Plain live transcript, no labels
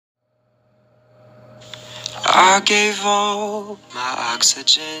I gave all my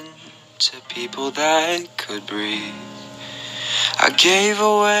oxygen to people that could breathe. I gave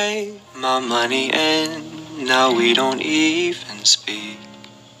away my money and now we don't even speak.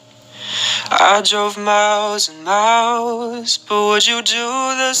 I drove miles and miles, but would you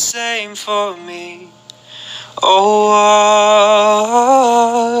do the same for me? Oh,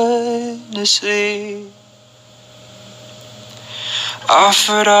 honestly,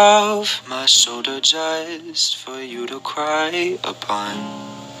 offered off my shoulder just for you to cry upon.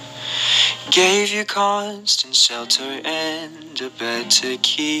 Gave you constant shelter and a bed to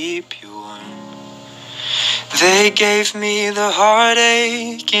keep you warm. They gave me the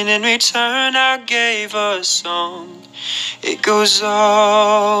heartache, and in return I gave a song. It goes on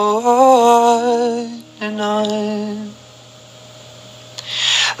and on.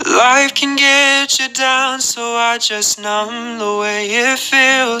 Life can get you down, so I just numb the way it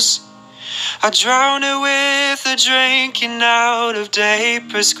feels. I drown it with a drink and out-of-date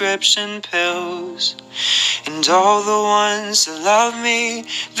prescription pills. And all the ones that love me,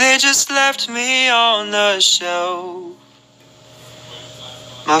 they just left me on the shelf.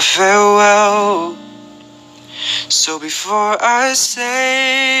 My farewell. So before I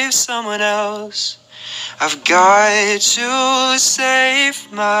save someone else, I've got to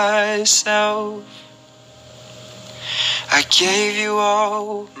save myself. I gave you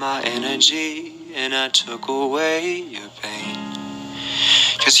all my energy and I took away your pain.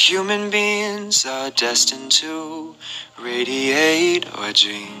 'Cause human beings are destined to radiate or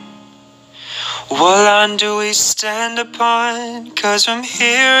dream. What line do we stand upon? 'Cause from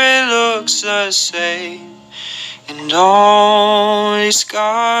here it looks the same, and only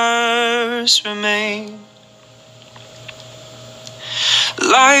scars remain.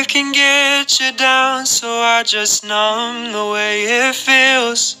 Life can get you down, so I just numb the way it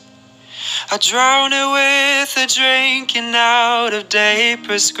feels. I drown it with a drink and out-of-date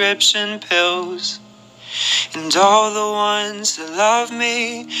prescription pills. And all the ones that love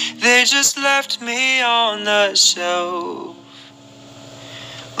me, they just left me on the shelf.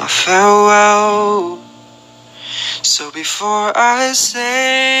 My farewell. So before I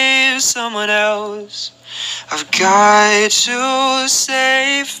save someone else, I've got to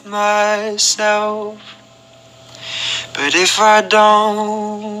save myself. But if I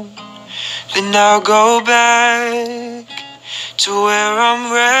don't, then I'll go back to where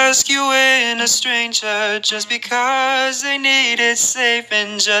I'm rescuing a stranger just because they need it safe.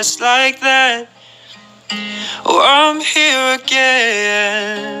 And just like that, oh, I'm here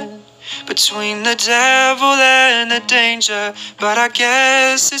again, between the devil and the danger. But I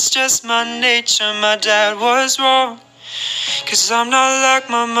guess it's just my nature. My dad was wrong, 'cause I'm not like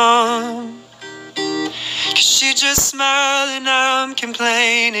my mom. 'Cause she just smiled and I'm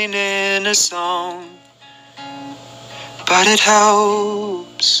complaining in a song. But it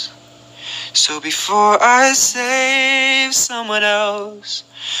helps. So before I save someone else,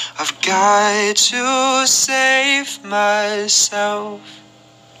 I've got to save myself.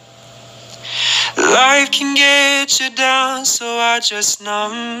 Life can get you down, so I just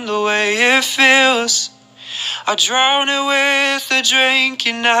numb the way it feels. I drown it with a drink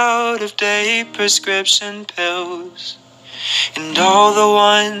and out-of-date prescription pills. And all the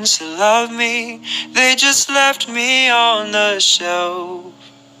ones that love me, they just left me on the shelf.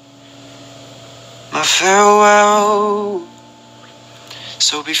 My farewell.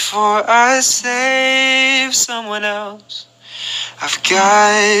 So before I save someone else, I've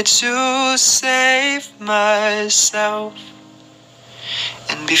got to save myself.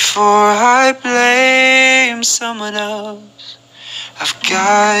 And before I blame someone else, I've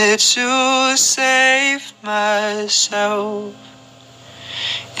got to save myself.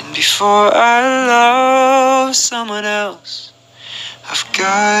 And before I love someone else, I've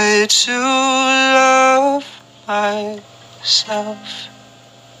got to love myself.